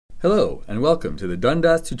Hello and welcome to the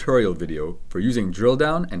Dundas tutorial video for using drill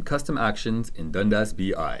down and custom actions in Dundas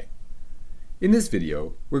BI. In this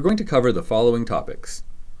video, we're going to cover the following topics: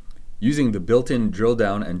 using the built-in drill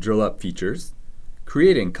down and drill up features,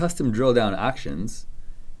 creating custom drill down actions,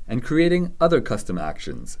 and creating other custom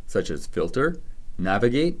actions such as filter,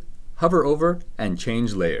 navigate, hover over, and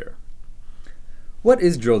change layer. What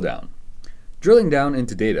is drill down? Drilling down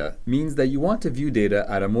into data means that you want to view data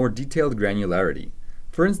at a more detailed granularity.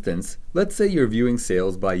 For instance, let's say you're viewing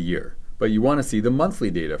sales by year, but you want to see the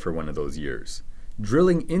monthly data for one of those years.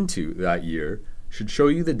 Drilling into that year should show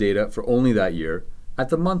you the data for only that year at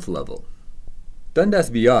the month level. Dundas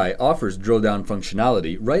BI offers drill down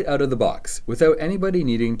functionality right out of the box without anybody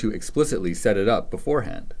needing to explicitly set it up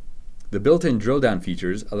beforehand. The built-in drill down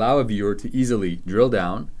features allow a viewer to easily drill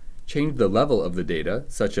down, change the level of the data,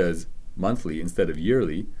 such as monthly instead of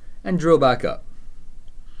yearly, and drill back up.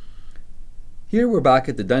 Here we're back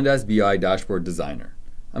at the Dundas BI Dashboard Designer.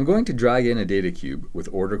 I'm going to drag in a data cube with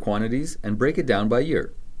order quantities and break it down by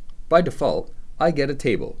year. By default, I get a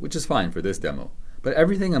table, which is fine for this demo, but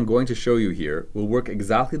everything I'm going to show you here will work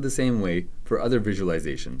exactly the same way for other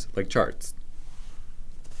visualizations, like charts.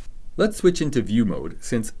 Let's switch into view mode,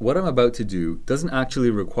 since what I'm about to do doesn't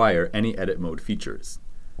actually require any edit mode features.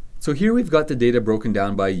 So here we've got the data broken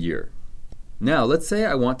down by year. Now let's say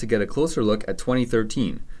I want to get a closer look at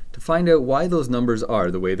 2013, to find out why those numbers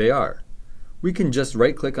are the way they are. We can just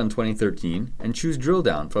right-click on 2013 and choose Drill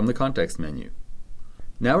Down from the context menu.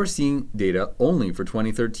 Now we're seeing data only for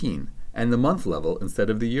 2013 and the month level instead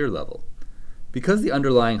of the year level. Because the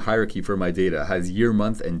underlying hierarchy for my data has year,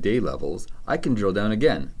 month, and day levels, I can drill down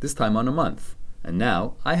again, this time on a month. And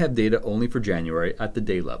now I have data only for January at the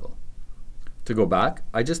day level. To go back,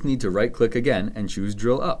 I just need to right-click again and choose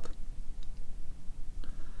Drill Up.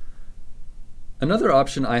 Another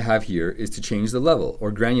option I have here is to change the level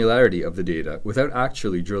or granularity of the data without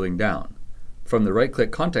actually drilling down. From the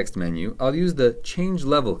right-click context menu, I'll use the Change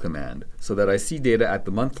Level command so that I see data at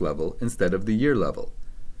the month level instead of the year level.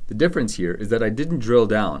 The difference here is that I didn't drill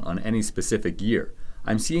down on any specific year.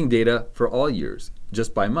 I'm seeing data for all years,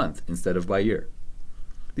 just by month instead of by year.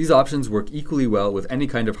 These options work equally well with any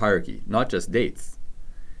kind of hierarchy, not just dates.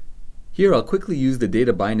 Here I'll quickly use the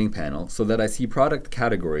data binding panel so that I see product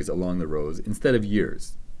categories along the rows instead of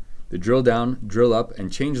years. The drill down, drill up,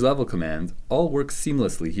 and change level commands all work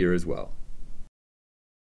seamlessly here as well.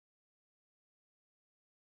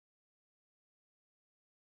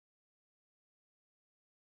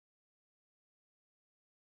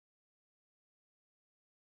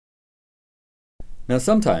 Now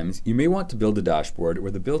sometimes you may want to build a dashboard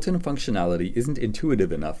where the built-in functionality isn't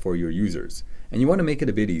intuitive enough for your users, and you want to make it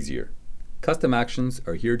a bit easier. Custom actions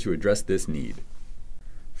are here to address this need.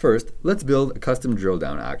 First, let's build a custom drill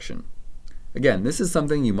down action. Again, this is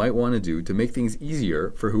something you might want to do to make things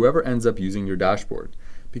easier for whoever ends up using your dashboard,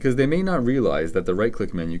 because they may not realize that the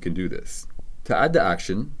right-click menu can do this. To add the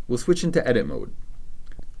action, we'll switch into edit mode.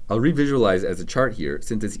 I'll revisualize as a chart here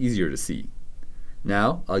since it's easier to see.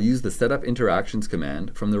 Now, I'll use the Setup Interactions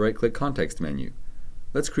command from the right-click context menu.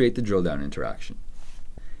 Let's create the drill down interaction.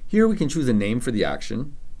 Here we can choose a name for the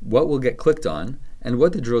action, what will get clicked on, and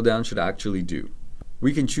what the drill down should actually do.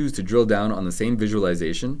 We can choose to drill down on the same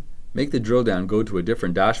visualization, make the drill down go to a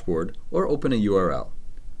different dashboard, or open a URL.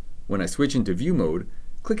 When I switch into view mode,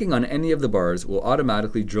 clicking on any of the bars will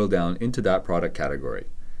automatically drill down into that product category.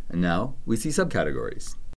 And now we see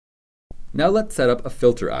subcategories. Now let's set up a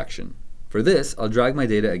filter action. For this, I'll drag my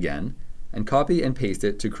data again and copy and paste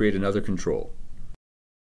it to create another control.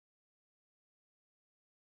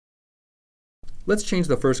 Let's change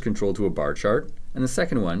the first control to a bar chart and the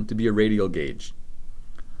second one to be a radial gauge.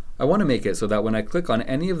 I want to make it so that when I click on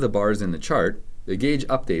any of the bars in the chart, the gauge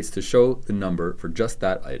updates to show the number for just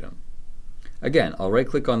that item. Again, I'll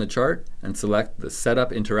right-click on the chart and select the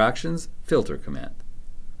Setup Interactions Filter command.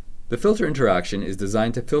 The filter interaction is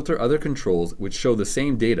designed to filter other controls which show the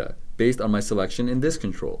same data based on my selection in this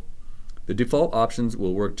control. The default options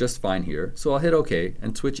will work just fine here, so I'll hit OK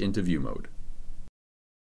and switch into view mode.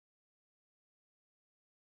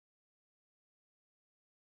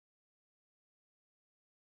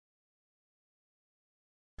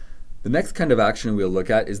 The next kind of action we'll look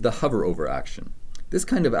at is the hover over action. This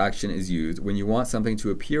kind of action is used when you want something to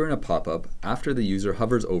appear in a pop-up after the user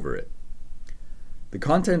hovers over it. The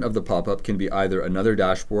content of the pop-up can be either another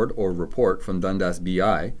dashboard or report from Dundas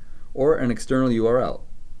BI or an external URL.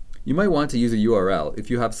 You might want to use a URL if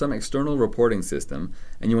you have some external reporting system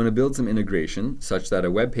and you want to build some integration such that a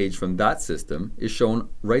web page from that system is shown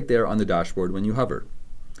right there on the dashboard when you hover.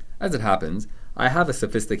 As it happens, I have a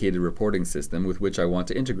sophisticated reporting system with which I want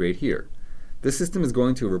to integrate here. This system is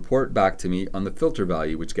going to report back to me on the filter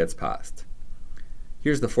value which gets passed.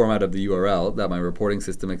 Here's the format of the URL that my reporting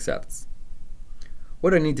system accepts.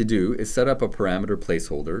 What I need to do is set up a parameter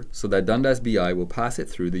placeholder so that Dundas BI will pass it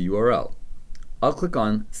through the URL. I'll click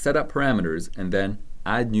on Set Up Parameters and then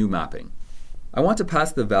Add New Mapping. I want to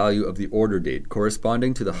pass the value of the order date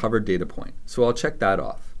corresponding to the hovered data point, so I'll check that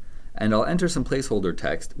off. And I'll enter some placeholder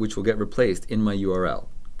text which will get replaced in my URL,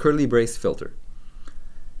 curly brace filter.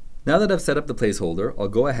 Now that I've set up the placeholder, I'll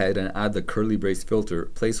go ahead and add the curly brace filter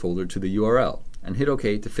placeholder to the URL and hit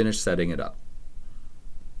OK to finish setting it up.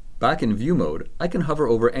 Back in view mode, I can hover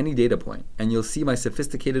over any data point and you'll see my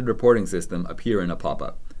sophisticated reporting system appear in a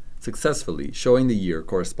pop-up, successfully showing the year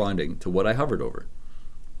corresponding to what I hovered over.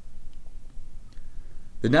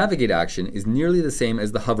 The navigate action is nearly the same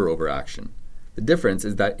as the hover over action. The difference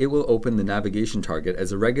is that it will open the navigation target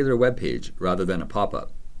as a regular web page rather than a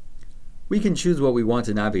pop-up. We can choose what we want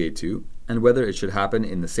to navigate to and whether it should happen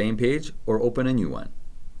in the same page or open a new one.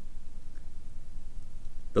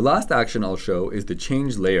 The last action I'll show is the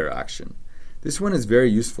change layer action. This one is very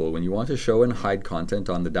useful when you want to show and hide content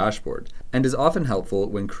on the dashboard and is often helpful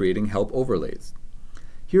when creating help overlays.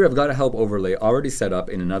 Here I've got a help overlay already set up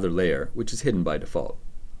in another layer, which is hidden by default.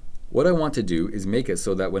 What I want to do is make it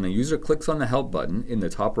so that when a user clicks on the Help button in the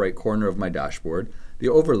top right corner of my dashboard, the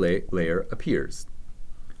overlay layer appears.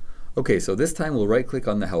 Okay, so this time we'll right-click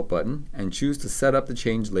on the Help button and choose to set up the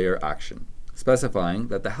Change Layer action, specifying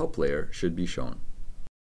that the Help layer should be shown.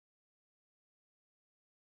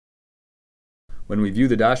 When we view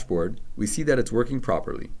the dashboard, we see that it's working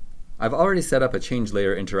properly. I've already set up a Change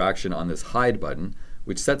Layer interaction on this Hide button,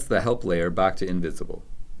 which sets the Help layer back to invisible.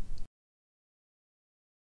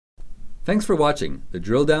 Thanks for watching the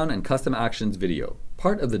Drill Down and Custom Actions video,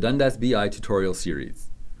 part of the Dundas BI tutorial series.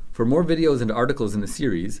 For more videos and articles in the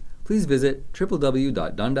series, please visit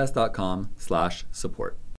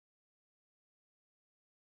www.dundas.com/support.